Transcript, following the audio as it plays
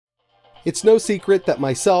It's no secret that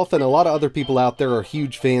myself and a lot of other people out there are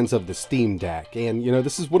huge fans of the Steam Deck, and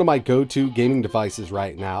this is one of my go-to gaming devices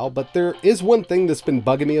right now, but there is one thing that's been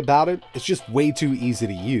bugging me about it. It's just way too easy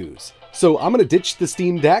to use. So I'm going to ditch the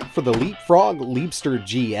Steam Deck for the leapfrog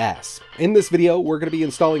LeapsterGS. In this video, we're going to be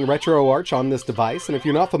installing Retroarch on this device, and if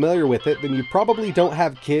you're not familiar with it, then you probably don't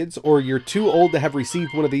have kids or you're too old to have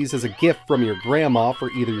received one of these as a gift from your grandma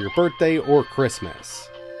for either your birthday or Christmas.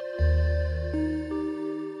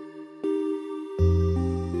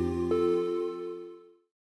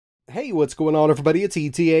 Hey, what's going on everybody? It's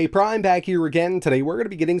ETAPRIME back here again. Today we're going to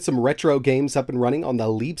be getting some retro games up and running on the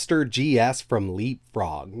Leapster GS from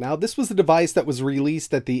Leapfrog. Now this was a device that was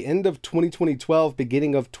released at the end of 2012,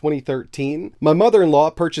 beginning of 2013. My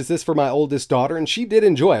mother-in-law purchased this for my oldest daughter and she did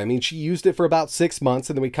enjoy it. I mean, she used it for about 6 months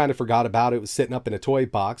and then we kind of forgot about it. It was sitting up in a toy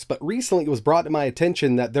box, but recently it was brought to my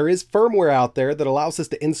attention that there is firmware out there that allows us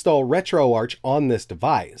to install Retroarch on this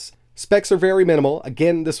device. Specs are very minimal.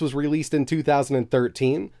 Again, this was released in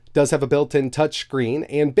 2013. Does have a built-in touchscreen,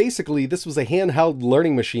 and basically this was a handheld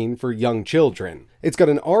learning machine for young children. It's got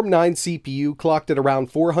an ARM9 CPU clocked at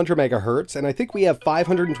around 400 megahertz, and I think we have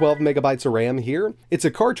 512 megabytes of RAM here. It's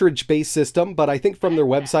a cartridge-based system, but I think from their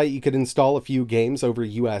website you could install a few games over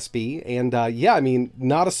USB, and yeah, I mean,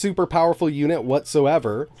 not a super powerful unit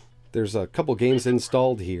whatsoever. There's a couple games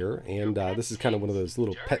installed here, and this is kind of one of those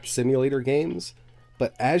little pet simulator games.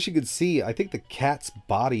 But as you can see, I think the cat's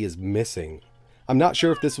body is missing. I'm not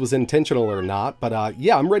sure if this was intentional or not, but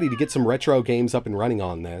yeah, I'm ready to get some retro games up and running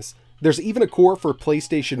on this. There's even a core for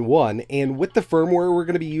PlayStation 1, and with the firmware we're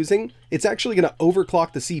going to be using, it's actually going to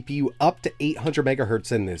overclock the CPU up to 800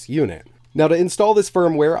 megahertz in this unit. Now to install this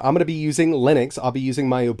firmware, I'm going to be using Linux. I'll be using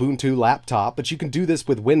my Ubuntu laptop, but you can do this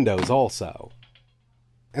with Windows also.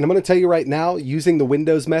 And I'm going to tell you right now, using the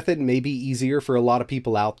Windows method may be easier for a lot of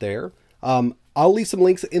people out there. I'll leave some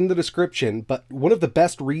links in the description, but one of the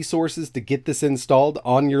best resources to get this installed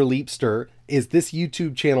on your Leapster is this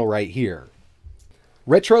YouTube channel right here.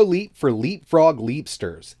 Retro Leap for Leapfrog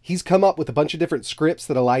Leapsters. He's come up with a bunch of different scripts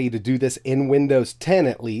that allow you to do this in Windows 10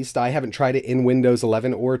 at least. I haven't tried it in Windows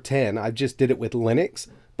 11 or 10. I just did it with Linux.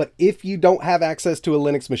 But if you don't have access to a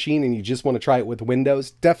Linux machine and you just want to try it with Windows,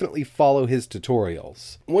 definitely follow his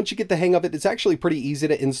tutorials. Once you get the hang of it, it's actually pretty easy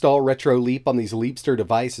to install Retro Leap on these Leapster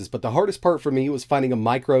devices, but the hardest part for me was finding a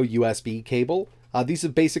micro USB cable. These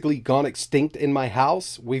have basically gone extinct in my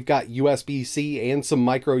house. We've got USB-C and some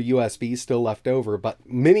micro USB still left over, but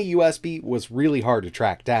mini USB was really hard to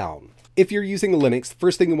track down. If you're using Linux, the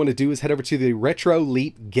first thing you want to do is head over to the Retro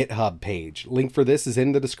Leap GitHub page. Link for this is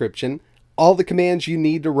in the description. All the commands you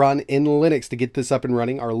need to run in Linux to get this up and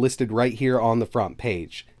running are listed right here on the front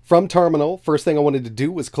page. From terminal, first thing I wanted to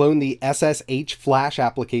do was clone the SSH Flash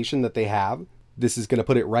application that they have. This is going to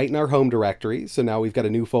put it right in our home directory. So now we've got a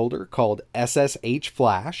new folder called SSH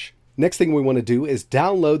Flash. Next thing we want to do is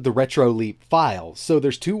download the Retro Leap files. So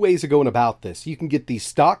there's two ways of going about this. You can get the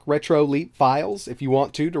stock Retro Leap files if you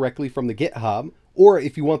want to directly from the GitHub. Or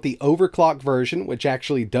if you want the overclocked version, which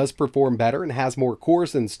actually does perform better and has more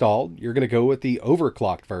cores installed, you're going to go with the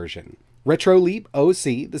overclocked version. Retro Leap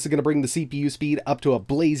OC, this is going to bring the CPU speed up to a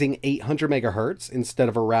blazing 800 megahertz instead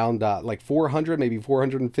of around like 400, maybe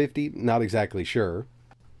 450, not exactly sure.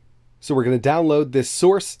 So we're going to download this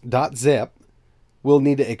source.zip. We'll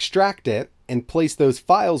need to extract it and place those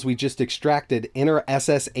files we just extracted in our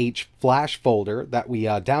SSH Flash folder that we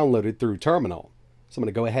downloaded through terminal. So I'm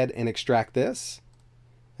going to go ahead and extract this.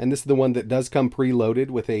 And this is the one that does come preloaded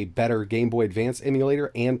with a better Game Boy Advance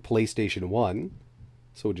emulator and PlayStation 1.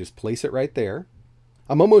 So we'll just place it right there.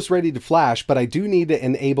 I'm almost ready to flash, but I do need to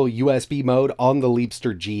enable USB mode on the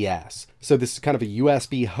Leapster GS. So this is kind of a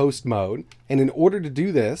USB host mode. And in order to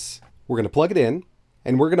do this, we're going to plug it in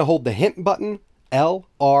and we're going to hold the hint button, L,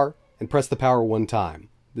 R, and press the power one time.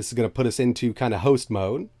 This is going to put us into kind of host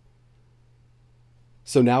mode.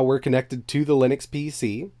 So now we're connected to the Linux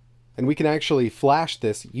PC, and we can actually flash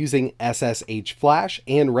this using SSH Flash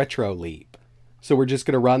and Retro Leap. So we're just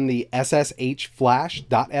going to run the SSH Flash.sh.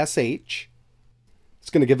 It's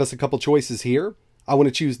going to give us a couple choices here. I want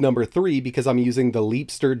to choose number 3 because I'm using the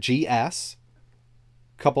Leapster GS.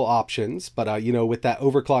 Couple options, but with that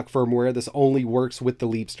overclock firmware, this only works with the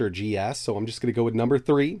Leapster GS. So I'm just going to go with number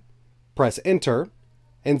 3. Press enter.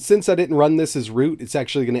 And since I didn't run this as root, it's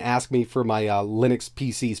actually going to ask me for my Linux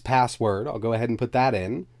PC's password. I'll go ahead and put that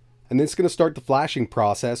in. And then it's going to start the flashing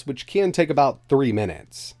process, which can take about 3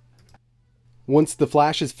 minutes. Once the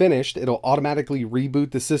flash is finished, it'll automatically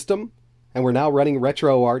reboot the system. And we're now running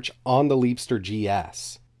Retroarch on the Leapster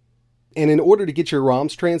GS. And in order to get your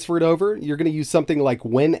ROMs transferred over, you're going to use something like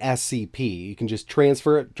WinSCP. You can just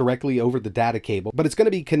transfer it directly over the data cable, but it's going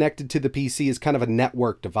to be connected to the PC as kind of a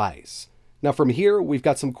network device. Now from here, we've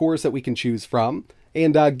got some cores that we can choose from.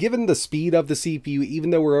 And given the speed of the CPU, even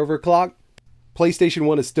though we're overclocked, PlayStation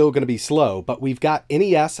 1 is still going to be slow, but we've got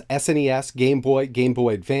NES, SNES, Game Boy, Game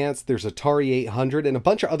Boy Advance, there's Atari 800, and a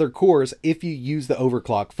bunch of other cores if you use the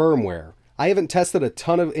overclock firmware. I haven't tested a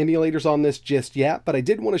ton of emulators on this just yet, but I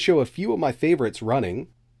did want to show a few of my favorites running.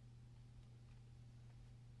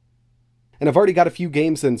 And I've already got a few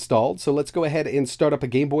games installed, so let's go ahead and start up a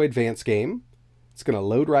Game Boy Advance game. It's going to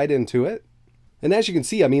load right into it. And as you can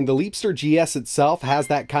see, I mean, the Leapster GS itself has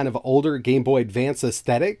that kind of older Game Boy Advance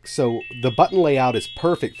aesthetic, so the button layout is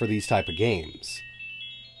perfect for these type of games.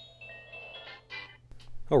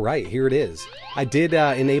 Alright, here it is. I did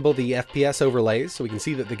enable the FPS overlays, so we can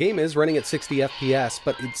see that the game is running at 60 FPS,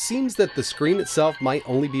 but it seems that the screen itself might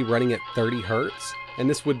only be running at 30 Hz, and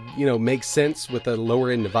this would, make sense with a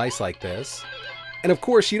lower-end device like this. And of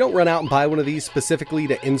course, you don't run out and buy one of these specifically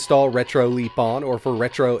to install Retro Leap on or for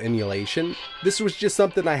retro emulation. This was just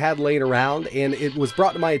something I had laying around, and it was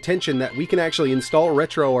brought to my attention that we can actually install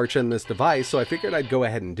Retroarch on this device, so I figured I'd go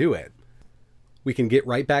ahead and do it. We can get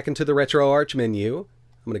right back into the Retroarch menu.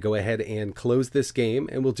 I'm going to go ahead and close this game,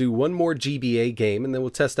 and we'll do one more GBA game, and then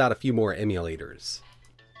we'll test out a few more emulators.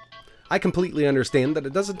 I completely understand that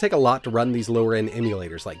it doesn't take a lot to run these lower-end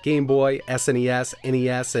emulators like Game Boy, SNES,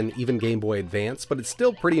 NES, and even Game Boy Advance, but it's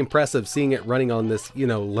still pretty impressive seeing it running on this,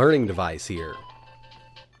 learning device here.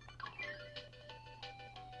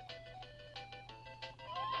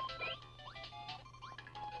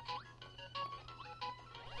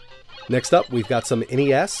 Next up, we've got some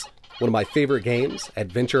NES. One of my favorite games,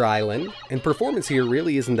 Adventure Island, and performance here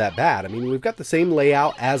really isn't that bad. I mean, we've got the same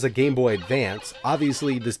layout as a Game Boy Advance.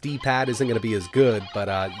 Obviously, this D-pad isn't going to be as good, but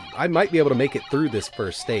I might be able to make it through this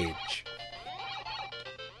first stage.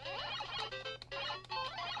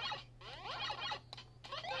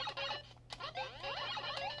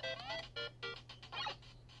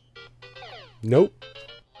 Nope.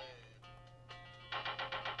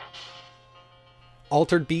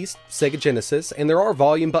 Altered Beast, Sega Genesis, and there are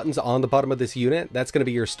volume buttons on the bottom of this unit. That's going to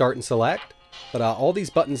be your start and select. But all these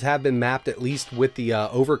buttons have been mapped at least with the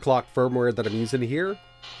overclocked firmware that I'm using here.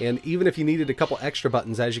 And even if you needed a couple extra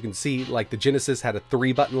buttons, as you can see, like the Genesis had a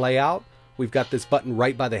 3-button layout, we've got this button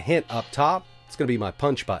right by the hint up top. It's going to be my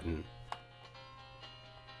punch button.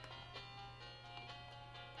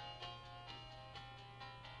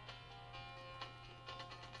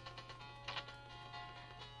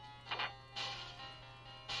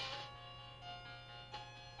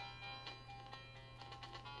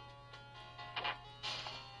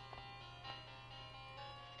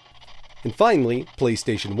 And finally,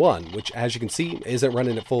 PlayStation 1, which as you can see isn't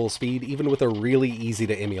running at full speed even with a really easy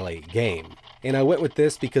to emulate game. And I went with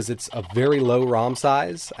this because it's a very low ROM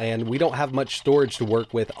size and we don't have much storage to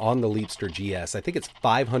work with on the Leapster GS. I think it's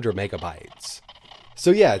 500 megabytes.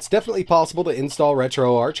 So yeah, it's definitely possible to install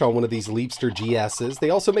Retroarch on one of these Leapster GS's.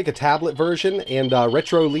 They also make a tablet version and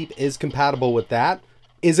Retro Leap is compatible with that.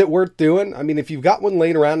 Is it worth doing? I mean, if you've got one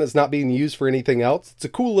laying around that's not being used for anything else, it's a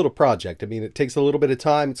cool little project. I mean, it takes a little bit of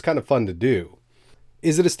time. It's kind of fun to do.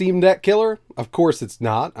 Is it a Steam Deck killer? Of course it's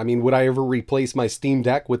not. I mean, would I ever replace my Steam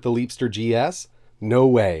Deck with the Leapster GS? No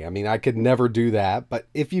way. I mean, I could never do that. But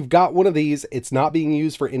if you've got one of these, it's not being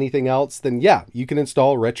used for anything else, then yeah, you can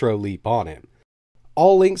install Retro Leap on it.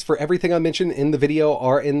 All links for everything I mentioned in the video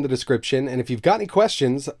are in the description. And if you've got any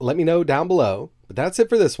questions, let me know down below. But that's it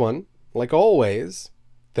for this one. Like always,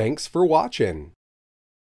 thanks for watching.